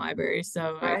all in the library.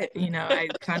 So right.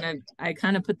 I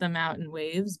kind of put them out in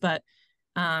waves, but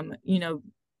you know,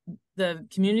 the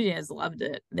community has loved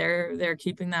it. They're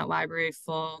keeping that library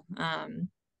full.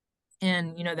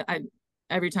 And you know,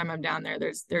 every time I'm down there,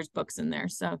 there's books in there.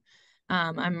 So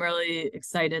I'm really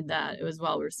excited that it was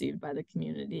well received by the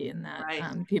community and that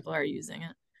right. People are using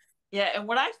it. Yeah, and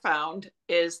what I found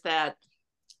is that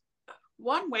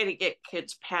one way to get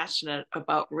kids passionate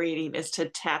about reading is to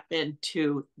tap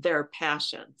into their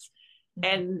passions.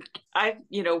 Mm-hmm.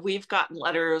 And we've gotten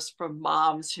letters from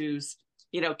moms whose,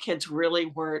 kids really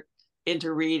weren't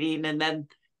into reading. And then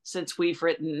since we've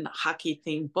written hockey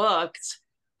themed books,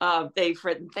 they've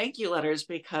written thank you letters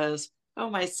because, oh,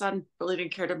 my son really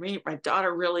didn't care to read. My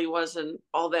daughter really wasn't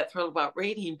all that thrilled about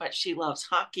reading, but she loves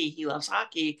hockey. He loves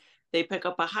hockey. They pick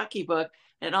up a hockey book,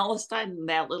 and all of a sudden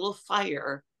that little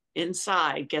fire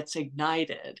inside gets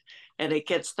ignited and it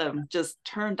gets them just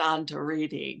turned on to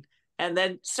reading. And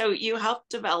then so you help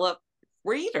develop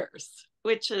readers,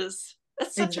 that's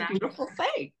such exactly. a beautiful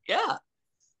thing.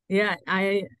 Yeah,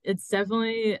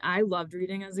 I loved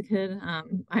reading as a kid.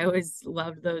 I always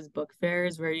loved those book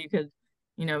fairs where you could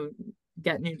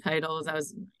get new titles. I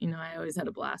always had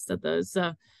a blast at those.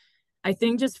 So I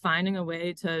think just finding a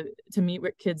way to meet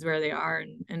with kids where they are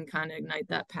and kind of ignite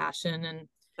that passion. And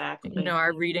exactly.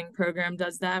 Our reading program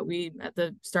does that. We, at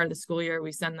the start of the school year,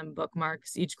 we send them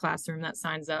bookmarks. Each classroom that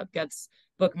signs up gets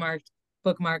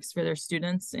bookmarks for their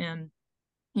students, and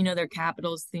they're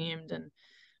Capitals themed.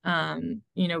 And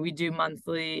we do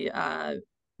monthly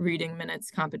reading minutes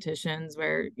competitions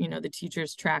where the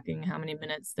teacher's tracking how many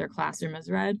minutes their classroom has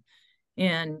read,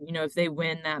 and if they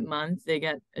win that month, they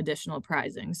get additional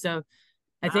prizing. So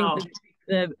I think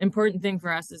the important thing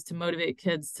for us is to motivate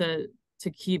kids to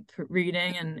keep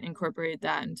reading and incorporate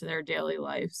that into their daily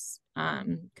lives,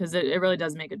 because it really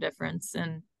does make a difference.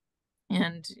 And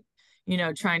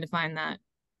trying to find that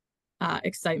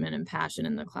excitement and passion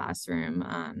in the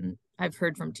classroom. I've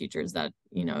heard from teachers that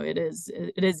it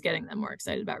is getting them more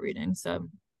excited about reading. So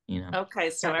okay,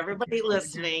 so everybody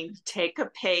listening, take a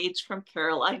page from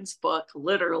Caroline's book,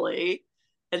 literally,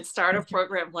 and start a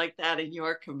program like that in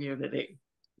your community.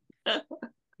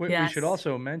 We should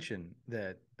also mention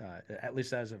that, at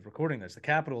least as of recording this, the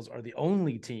Capitals are the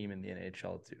only team in the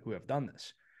NHL who have done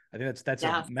this. I think that's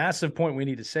a massive point we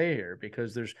need to say here,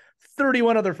 because there's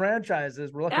 31 other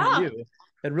franchises, we're looking at you,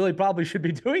 that really probably should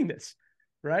be doing this,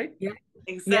 right? Yeah,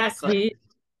 exactly.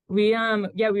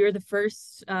 Yes, we were the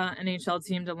first NHL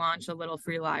team to launch a little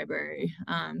free library.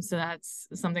 So that's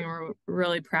something we're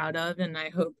really proud of, and I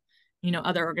hope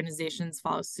other organizations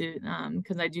follow suit,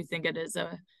 because I do think it is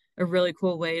a really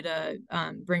cool way to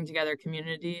bring together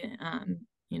community,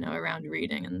 around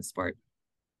reading and sport.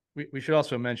 We should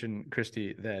also mention,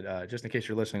 Christy, that just in case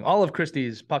you're listening, all of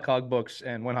Christy's Puck Hog books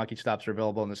and When Hockey Stops are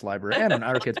available in this library and on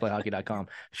ourkidsplayhockey.com.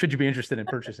 Should you be interested in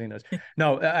purchasing those?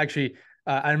 No, actually,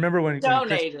 I remember when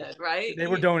donated, right? They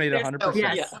were donated 100%.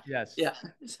 Yes. Yeah.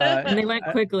 And they went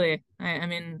quickly. I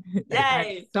mean,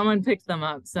 yay! Someone picked them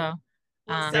up, so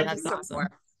that's awesome.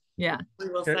 Yeah. We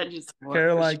will send you some more.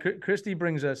 Caroline, Christy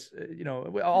brings us,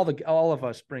 all of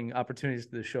us bring opportunities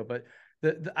to the show, but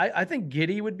I think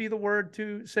giddy would be the word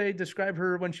to say, describe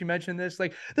her when she mentioned this.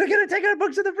 Like, they're going to take our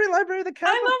books to the free library of the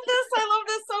campus. I love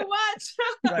this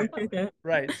so much.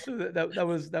 Right. So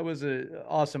that was an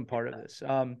awesome part of this.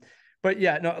 But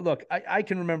yeah, no, look, I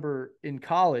can remember in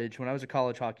college, when I was a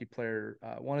college hockey player,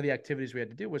 one of the activities we had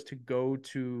to do was to go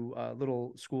to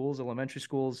little schools, elementary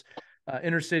schools,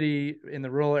 inner city, in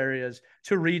the rural areas,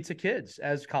 to read to kids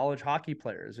as college hockey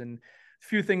players. And a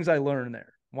few things I learned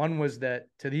there. One was that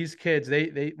to these kids,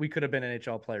 we could have been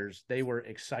NHL players. They were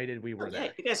excited we were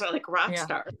there. You guys are like rock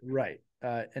stars. Right.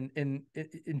 And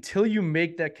until you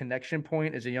make that connection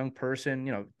point as a young person,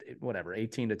 you know, whatever,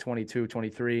 18 to 22,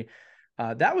 23,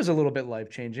 that was a little bit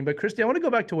life-changing. But Christy, I want to go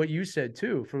back to what you said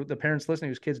too, for the parents listening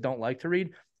whose kids don't like to read.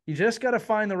 You just got to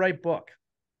find the right book.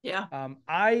 Yeah.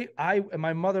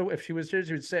 My mother, if she was here,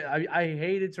 she would say, I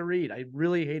hated to read. I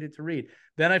really hated to read.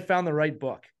 Then I found the right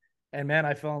book, and man,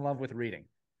 I fell in love with reading.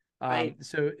 Right.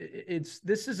 So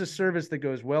this is a service that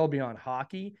goes well beyond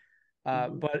hockey.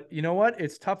 But you know what?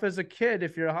 It's tough as a kid,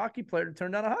 if you're a hockey player, to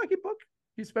turn down a hockey book,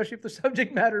 especially if the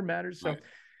subject matter matters. So,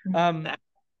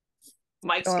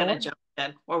 Mike's going to jump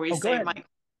in. What were you saying, Mike?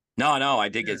 No, I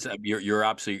think it's, you're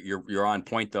absolutely, you're on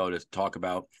point though, to talk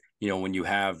about, you know, when you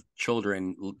have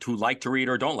children who like to read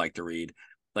or don't like to read,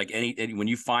 like when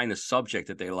you find a subject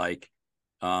that they like,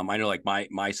 I know like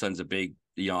my son's a big,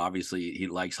 you know, obviously he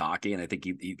likes hockey, and I think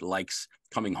he likes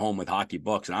coming home with hockey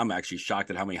books. And I'm actually shocked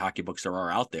at how many hockey books there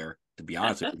are out there, to be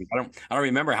honest with you. I don't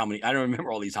remember I don't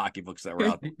remember all these hockey books that were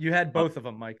out there. You had both of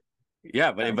them, Mike.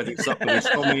 Yeah, but there's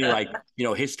so many, like, you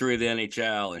know, history of the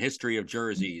NHL and history of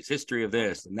jerseys, history of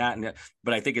this and that and that.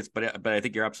 But I think I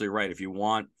think you're absolutely right. If you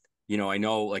want, you know, I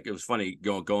know, like, it was funny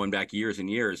going back years and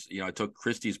years. You know, I took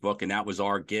Christy's book, and that was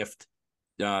our gift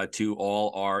to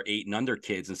all our 8 and under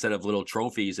kids. Instead of little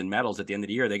trophies and medals at the end of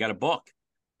the year, they got a book.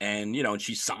 And, you know, and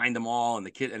she signed them all, and the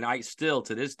kid, and I still,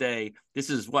 to this day, this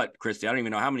is what, Christy, I don't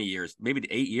even know how many years, maybe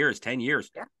 8 years, 10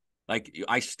 years. Yeah. Like,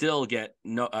 I still get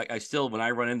I still, when I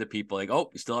run into people, like,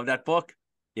 oh, you still have that book?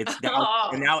 It's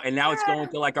now, and now it's going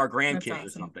to like our grandkids or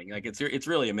something. Like, it's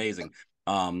really amazing.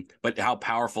 But how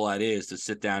powerful that is to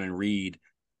sit down and read,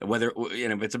 whether, you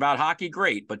know, if it's about hockey,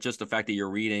 great, but just the fact that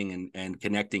you're reading and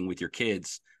connecting with your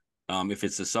kids, if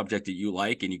it's a subject that you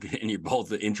like and you're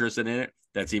both interested in it,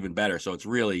 that's even better. So it's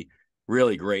really,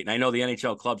 really great. And I know the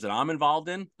NHL clubs that I'm involved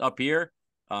in up here,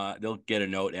 they'll get a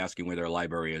note asking where their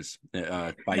library is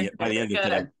by the end of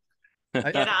today.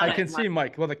 I can see,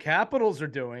 Mike. Well, the Capitals are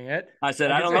doing it. I said,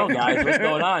 I don't know, guys, what's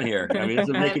going on here? I mean, this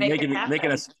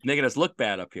is making us look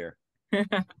bad up here.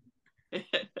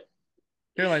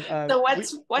 Caroline, so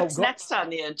what's next on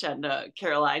the agenda,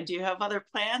 Caroline? Do you have other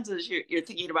plans as you're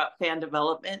thinking about fan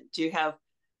development? Do you have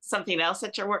something else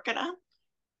that you're working on?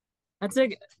 That's a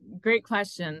great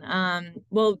question.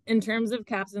 Well, in terms of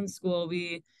Captain School,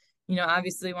 we, you know,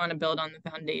 obviously want to build on the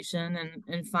foundation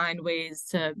and find ways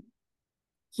to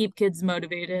keep kids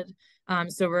motivated.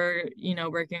 So we're, you know,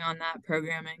 working on that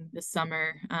programming this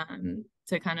summer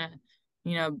to kind of,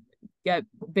 you know, get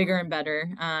bigger and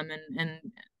better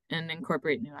and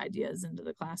incorporate new ideas into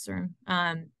the classroom.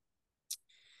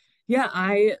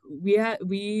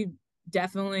 We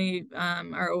definitely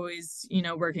are always, you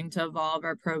know, working to evolve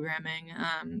our programming.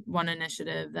 One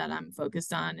initiative that I'm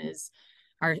focused on is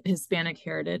our Hispanic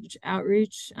Heritage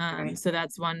Outreach. So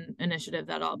that's one initiative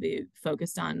that I'll be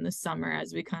focused on this summer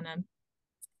as we kind of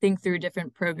think through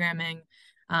different programming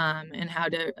and how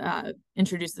to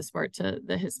introduce the sport to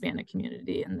the Hispanic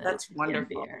community in the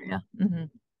DMV area. Mm-hmm.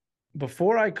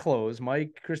 Before I close,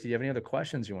 Mike, Christy, do you have any other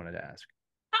questions you wanted to ask?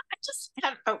 I just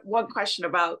had one question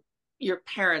about your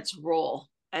parents' role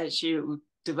as you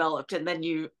developed, and then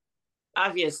you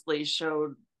obviously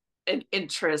showed an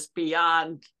interest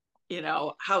beyond, you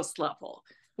know, house level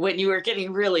when you were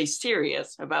getting really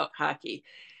serious about hockey.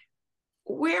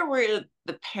 Where were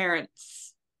the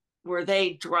parents? Were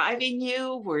they driving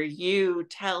you? Were you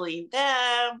telling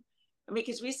them? I mean,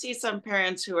 because we see some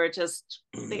parents who are just,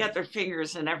 they got their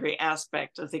fingers in every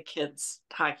aspect of the kids'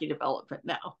 hockey development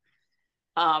now.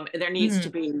 And there needs to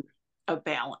be a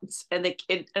balance. And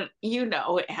you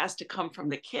know, it has to come from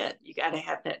the kid. You got to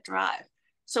have that drive.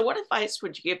 So what advice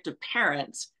would you give to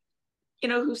parents, you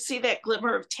know, who see that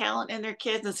glimmer of talent in their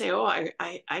kids and say, oh,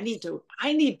 I need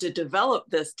to develop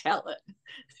this talent?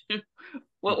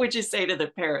 What would you say to the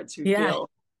parents who feel,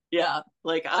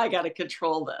 like, I got to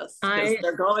control this because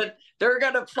they're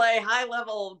going to play high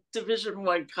level Division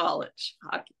I college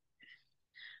hockey?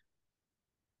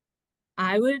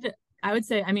 I would I would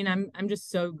say, I mean, I'm just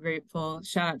so grateful.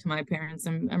 Shout out to my parents.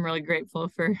 I'm really grateful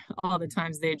for all the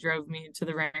times they drove me to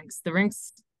the rinks. The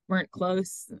rinks weren't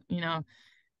close, you know,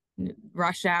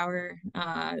 rush hour.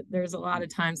 There's a lot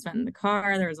of time spent in the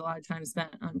car. There was a lot of time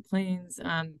spent on planes.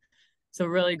 So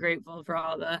really grateful for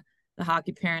all the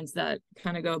hockey parents that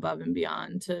kind of go above and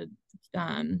beyond to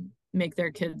make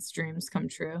their kids' dreams come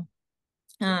true.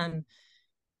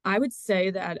 I would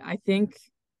say that I think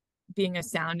being a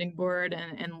sounding board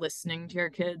and listening to your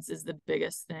kids is the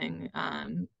biggest thing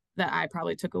that I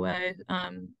probably took away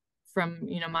from,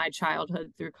 you know, my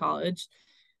childhood through college.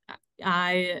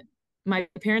 My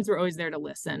parents were always there to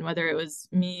listen, whether it was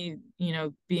me, you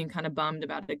know, being kind of bummed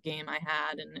about a game I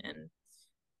had and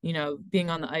you know,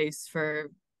 being on the ice for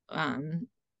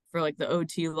like the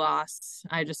OT loss.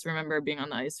 I just remember being on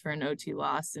the ice for an OT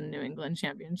loss in New England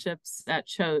championships at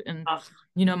Choate. And,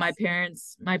 you know, my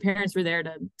parents were there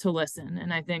to listen.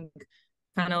 And I think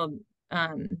kind of,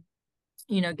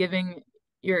 you know, giving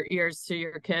your ears to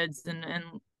your kids and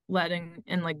letting,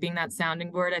 and like being that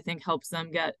sounding board, I think helps them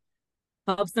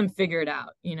figure it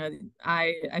out. You know,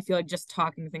 I feel like just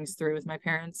talking things through with my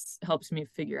parents helps me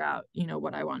figure out, you know,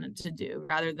 what I wanted to do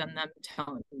rather than them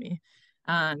telling me.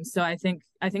 So I think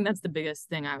that's the biggest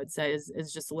thing I would say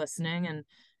is just listening and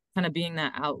kind of being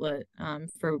that outlet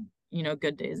for, you know,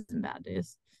 good days and bad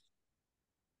days.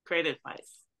 Great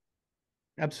advice.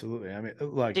 Absolutely. I mean,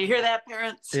 look, do you hear that,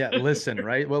 parents? Yeah, listen,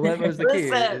 right? Well, that was the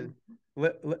key.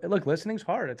 Look, listening's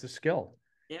hard. It's a skill.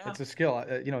 Yeah, it's a skill.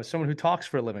 You know, as someone who talks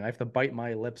for a living, I have to bite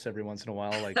my lips every once in a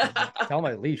while. Like, tell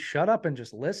my Lee, shut up and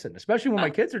just listen, especially when my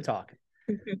kids are talking.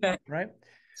 Right,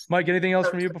 Mike? Anything else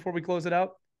from you before we close it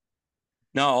out?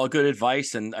 No, all good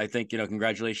advice, and I think, you know,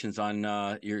 congratulations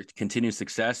on your continued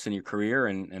success in your career,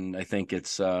 and I think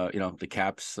it's you know, the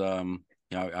Caps.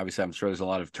 You know, obviously, I'm sure there's a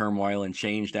lot of turmoil and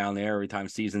change down there every time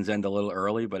seasons end a little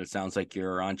early, but it sounds like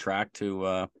you're on track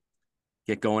to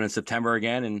get going in September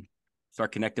again and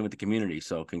start connecting with the community.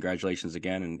 So congratulations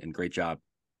again, and great job.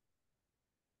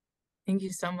 Thank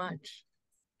you so much.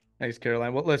 Thanks,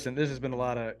 Caroline. Well, listen, this has been a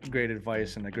lot of great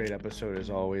advice and a great episode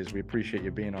as always. We appreciate you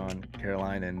being on,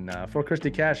 Caroline. And for Christy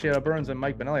Cash, Burns, and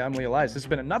Mike Benelli, I'm Lee Elias. This has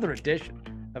been another edition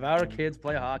of Our Kids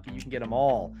Play Hockey. You can get them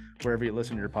all wherever you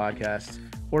listen to your podcasts,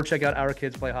 or check out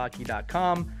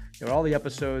ourkidsplayhockey.com. There are all the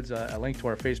episodes, a link to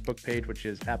our Facebook page, which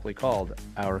is aptly called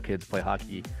Our Kids Play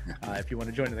Hockey, if you want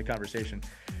to join in the conversation.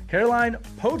 Caroline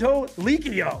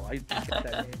Potolicchio, I got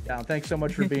that name down. Thanks so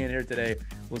much for being here today.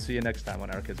 We'll see you next time on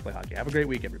Our Kids Play Hockey. Have a great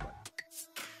week, everybody.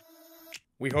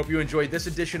 We hope you enjoyed this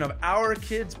edition of Our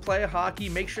Kids Play Hockey.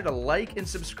 Make sure to like and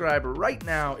subscribe right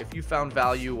now if you found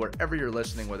value wherever you're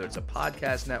listening, whether it's a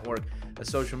podcast network, a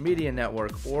social media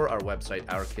network, or our website,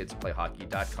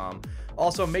 ourkidsplayhockey.com.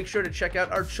 Also, make sure to check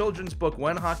out our children's book,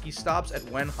 When Hockey Stops, at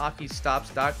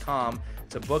whenhockeystops.com.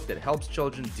 It's a book that helps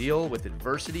children deal with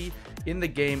adversity in the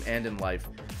game and in life.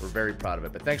 We're very proud of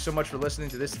it. But thanks so much for listening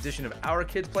to this edition of Our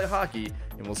Kids Play Hockey,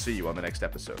 and we'll see you on the next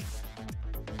episode.